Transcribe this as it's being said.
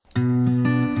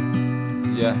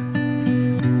Yeah.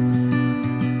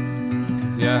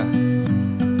 Yeah.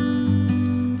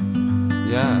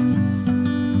 Yeah.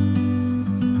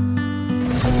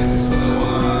 This is for the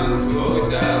ones who always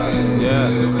doubt it. Yeah.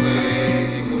 Little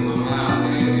faith, you can move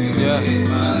mountains. Yeah. Just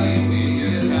smiling, we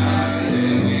just hide,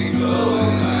 and we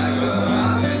glowing like a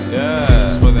mountain. Yeah. This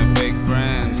is for them fake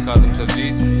friends, call themselves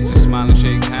Jesus. Used to smile and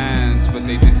shake hands, but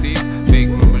they deceive. Fake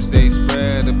rumors they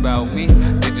spread about me.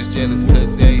 They just jealous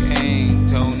cause they ain't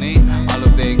Tony. All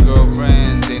of their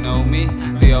girlfriends, they know me.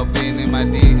 They all been in my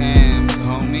DMs,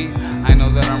 homie. I know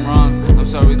that I'm wrong. I'm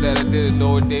sorry that I did it,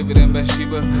 Lord David and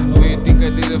Bathsheba. Who you think I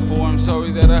did it for? I'm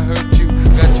sorry that I hurt you.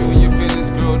 Got you in your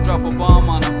feelings, girl. Drop a bomb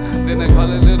on them. Then I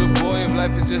call it little boy. If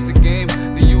life is just a game,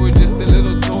 then you were just a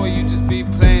little toy. You just be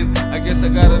playing. I guess I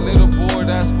got a little bored.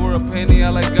 Asked for a penny.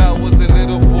 All I got was a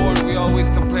little bored. We always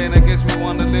complain. I guess we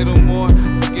want a little more.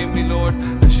 Forgive me, Lord.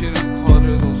 I shouldn't have called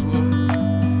her those words.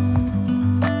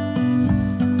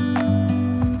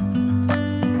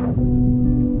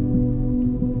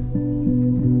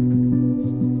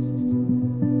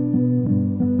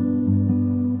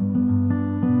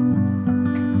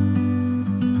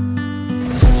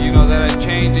 You know that I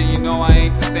changed and you know I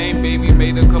ain't the same, baby.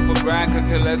 Made a couple grand, could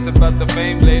care less about the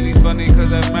fame. Lately's funny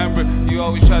cause I remember you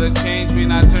always try to change me,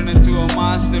 not turn into a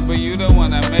monster, but you the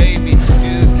one that made me.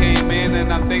 Jesus came in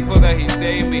and I'm thankful that he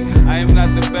saved me. I am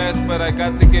not the best, but I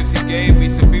got the gifts he gave me.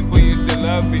 Some people used to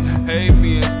love me, hate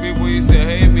me, as people used to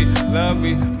hate me, love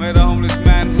me. Met a homeless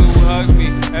man who hugged me.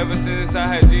 Ever since I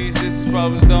had Jesus,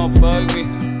 problems don't bug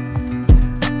me.